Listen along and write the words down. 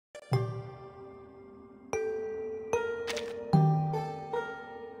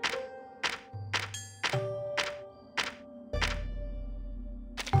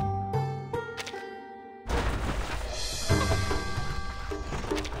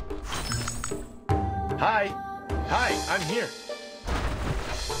Hi. Hi, I'm here.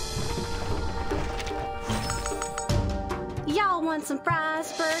 Y'all want some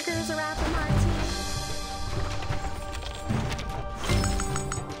fries, burgers, or apple martinis?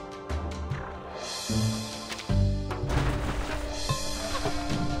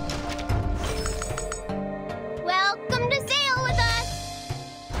 Welcome to sail with us!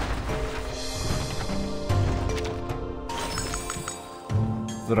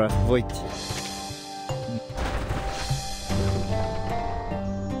 Здравствуйте.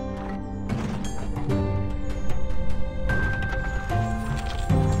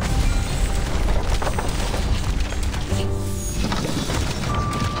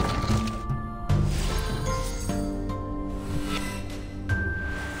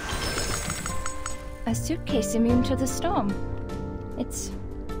 A suitcase immune to the storm.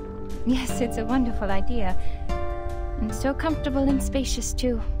 Yes, it's a wonderful idea. And so comfortable and spacious,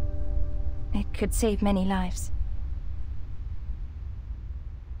 too. It could save many lives.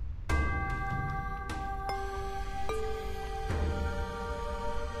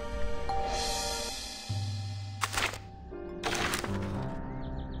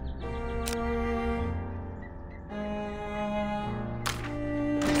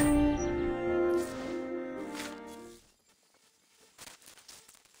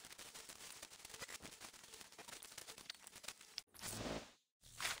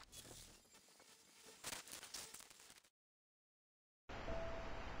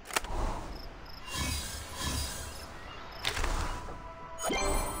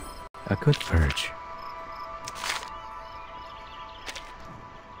 A good purge.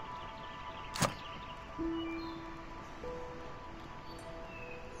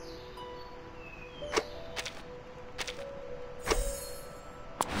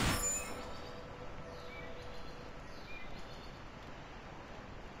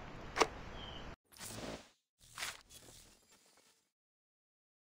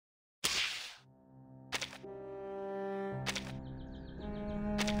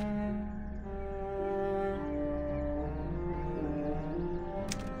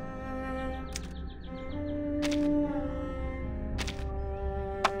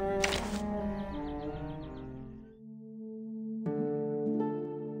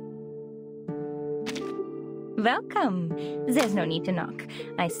 Welcome. There's no need to knock.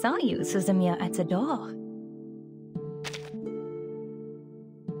 I saw you, Suzumiya, at the door.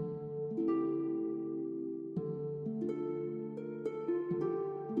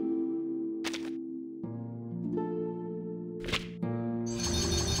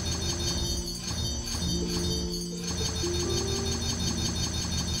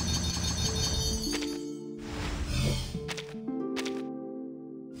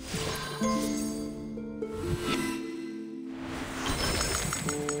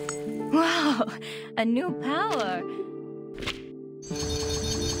 Wow, a new power.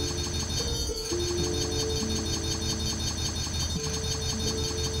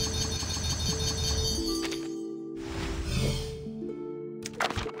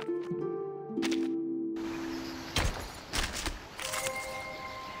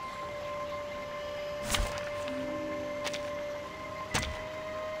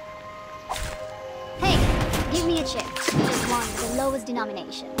 Hey, give me a chip. Just one with the lowest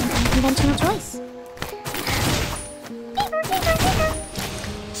denomination. Unconventional choice.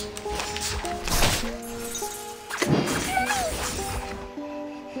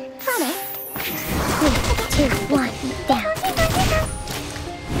 Promise. 3, 2, 1, down.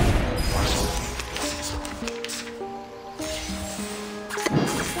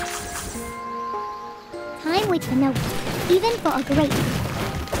 Time waits for no one, even for a great one.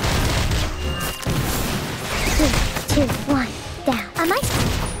 3, 2, 1, down. Am I?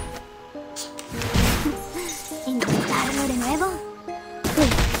 ¿Intentarlo de nuevo? 3,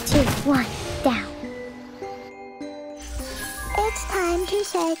 2, 1, down. It's time to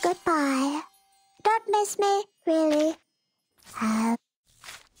say goodbye. Don't miss me, really.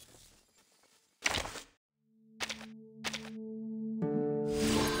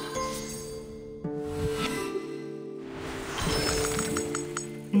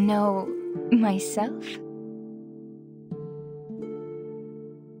 Know myself?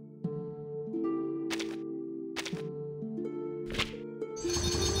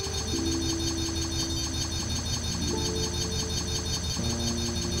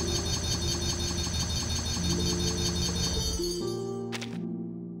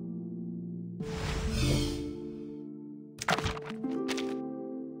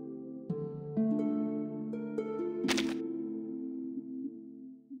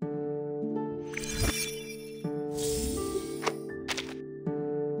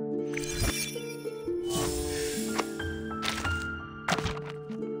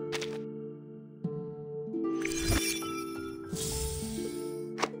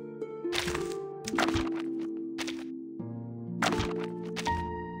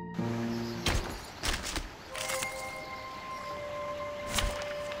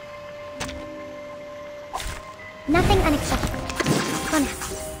 Nothing unacceptable. Fun.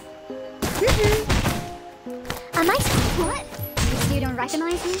 Am I... What? You don't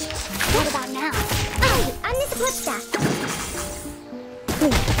recognize me? What about now? Hey, I'm Mr. Bloodstaff. 3,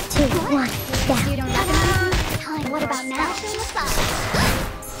 2, 1, down. You don't recognize me? What about now?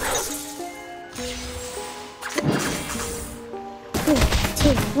 3,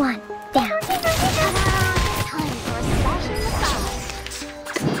 2, 1, down. Time for a special massage.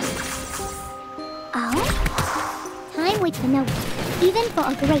 Oh? Time waits for no one, even for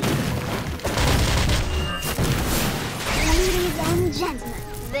a great one. Ladies and gentlemen,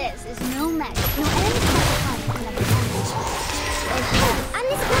 this is no match. No enemy time for another damage. I'm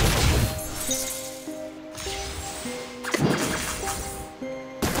this person.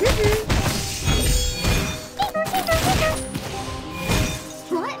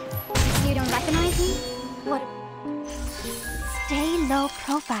 What? You don't recognize me? What? Stay low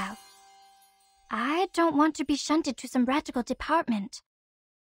profile. I don't want to be shunted to some radical department.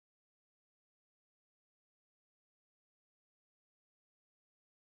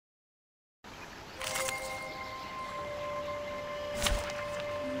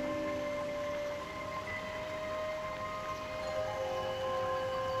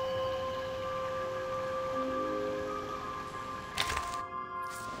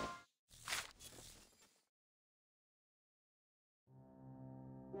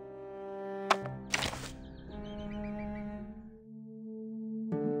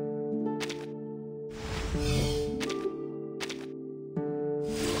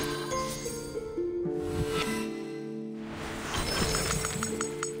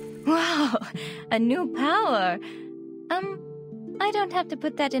 Wow, a new power. I don't have to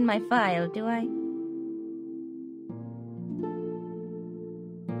put that in my file, do I?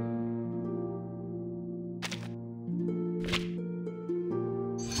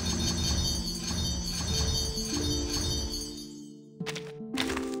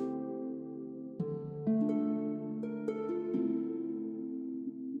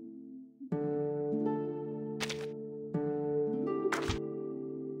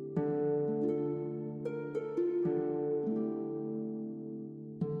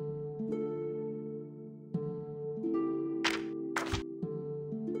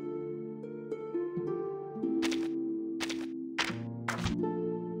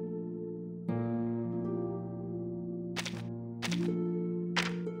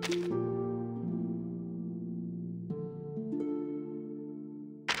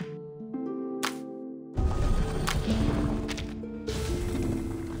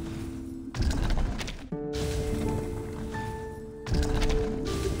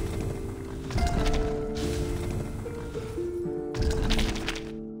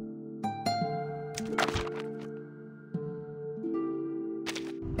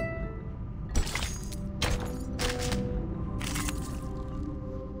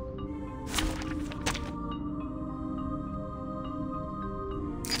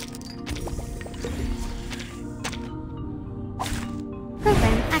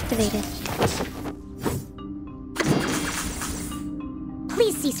 Activated.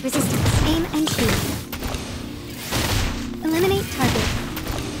 Please cease resistance. Aim and shoot. Eliminate target.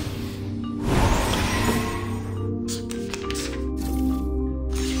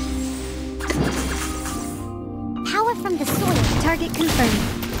 Power from the soil. Target confirmed.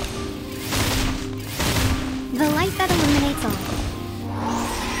 The light that illuminates all.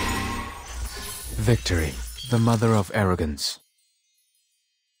 Victory, the mother of arrogance.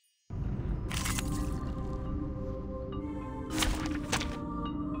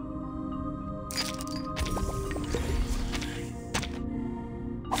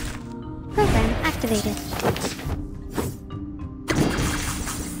 Activated.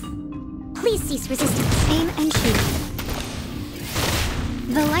 Please cease resistance. Aim and shoot.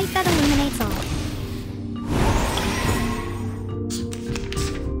 The light that illuminates all.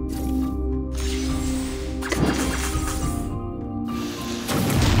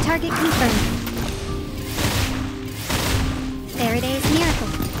 Target confirmed. Faraday's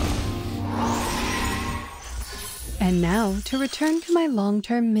miracle. And now to return to my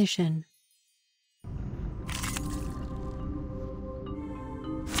long-term mission.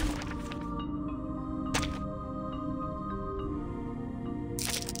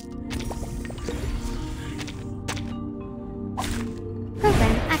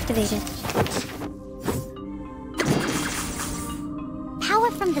 Activated. Power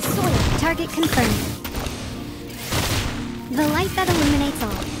from the soil. Target confirmed. The light that illuminates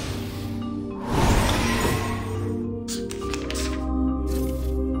all.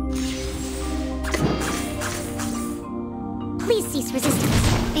 Please cease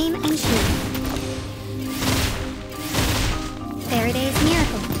resistance. Aim and shoot.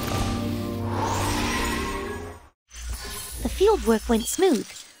 field work went smooth.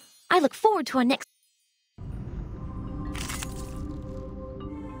 I look forward to our next...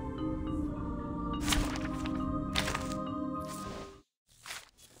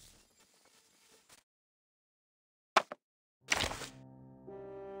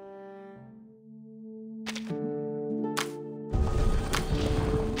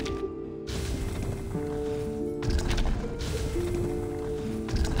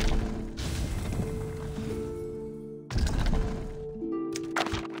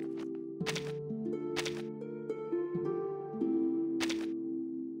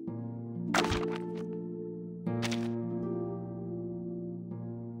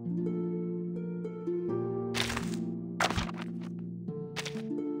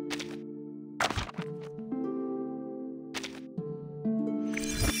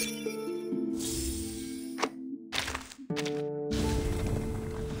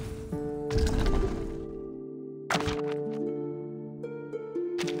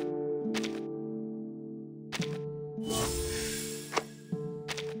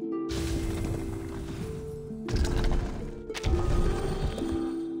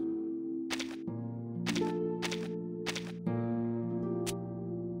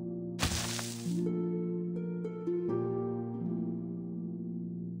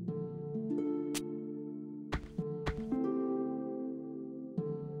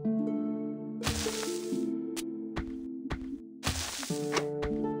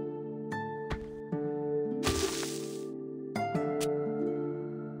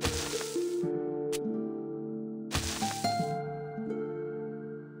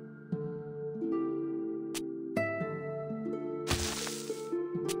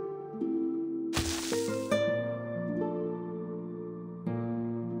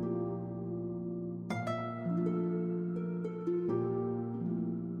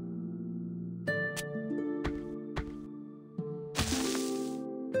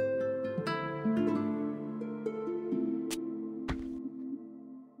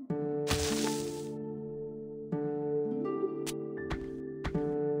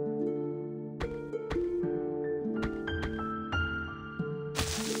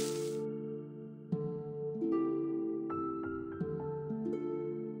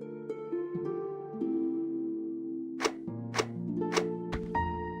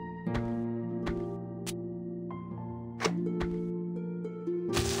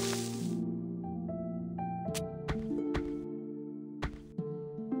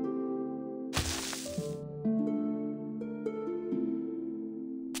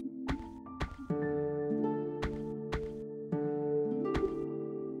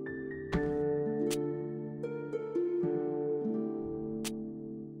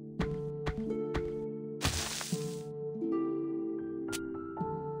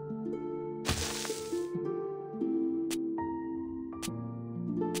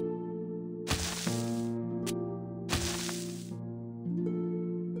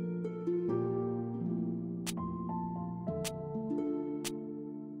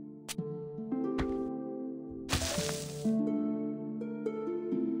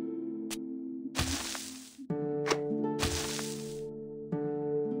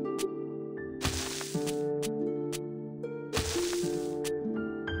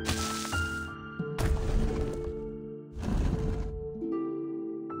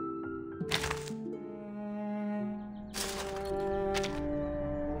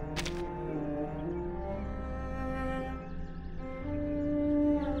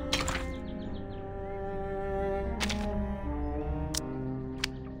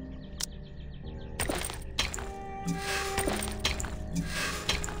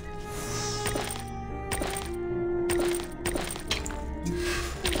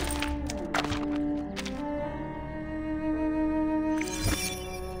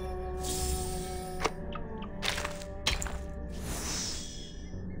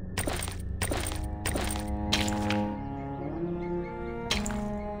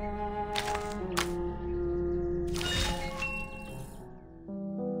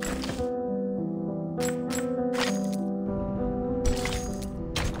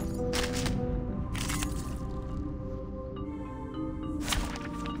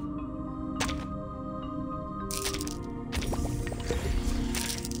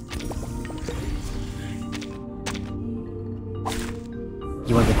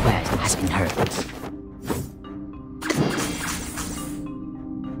 Your request has been heard.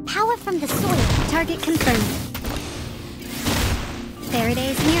 Power from the soil. Target confirmed.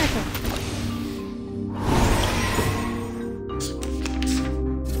 Faraday's miracle.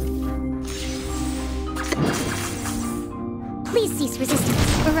 Please cease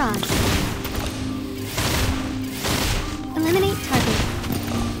resistance. Barrage. Eliminate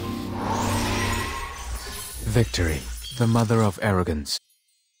Victory, the mother of arrogance.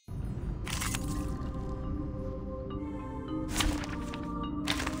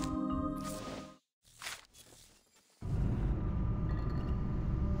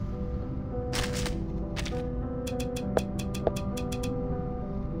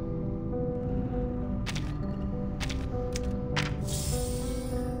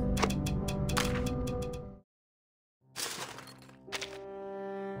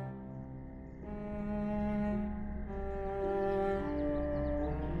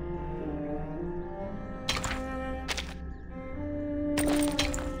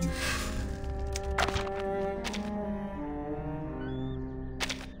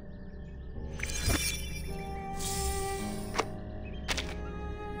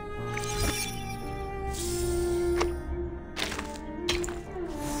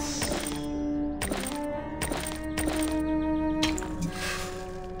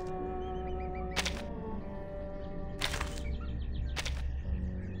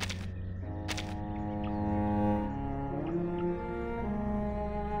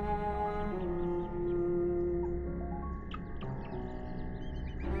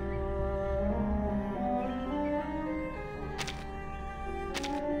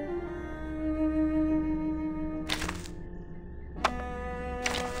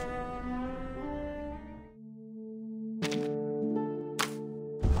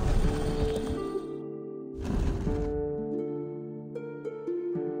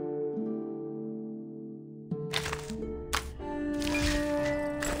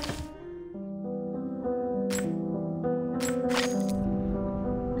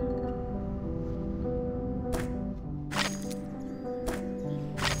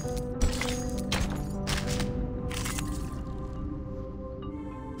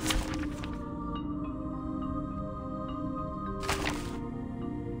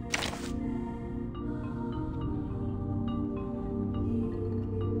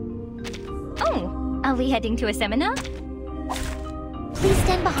 Oh, are we heading to a seminar? Please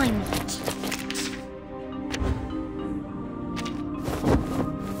stand behind me.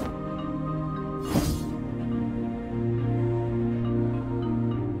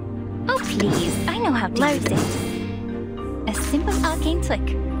 Oh, please, I know how to use it. A simple arcane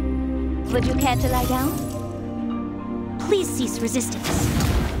trick. Would you care to lie down? Please cease resistance.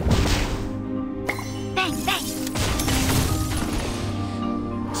 Bang, bang!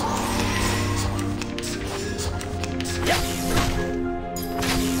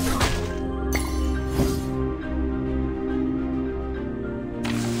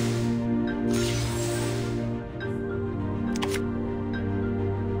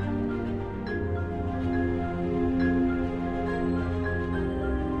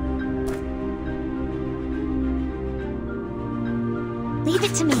 Leave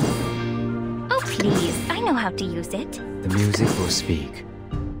it to me. Oh, please, I know how to use it. The music will speak.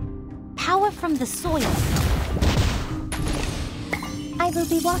 Power from the soil. I will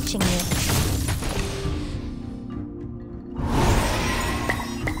be watching you.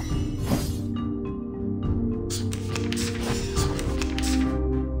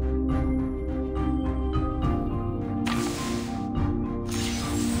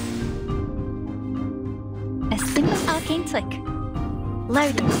 A simple arcane trick.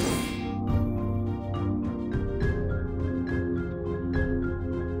 Loaded.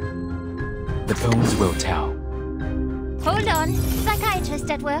 The bones will tell. Hold on, psychiatrist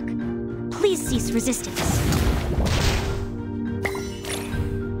at work. Please cease resistance.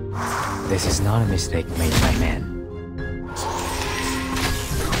 This is not a mistake made by men.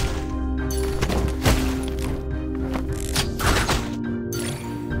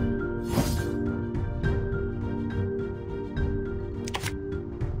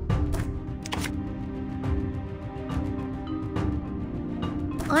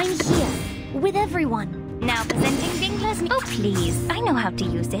 I'm here, with everyone. Now presenting Winkler's... Oh, please, I know how to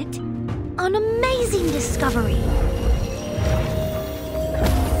use it. An amazing discovery.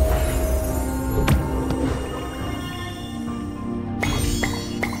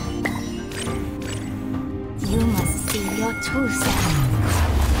 You must see your true self.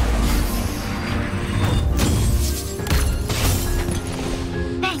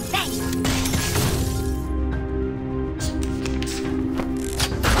 Bang, bang!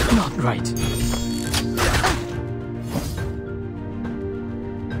 Not right.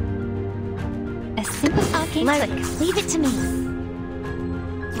 A simple arcane Loaded. trick. Leave it to me.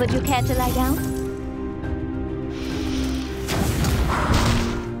 Would you care to lie down?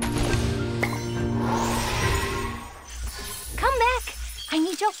 Come back. I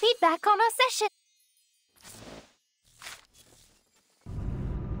need your feedback on our session.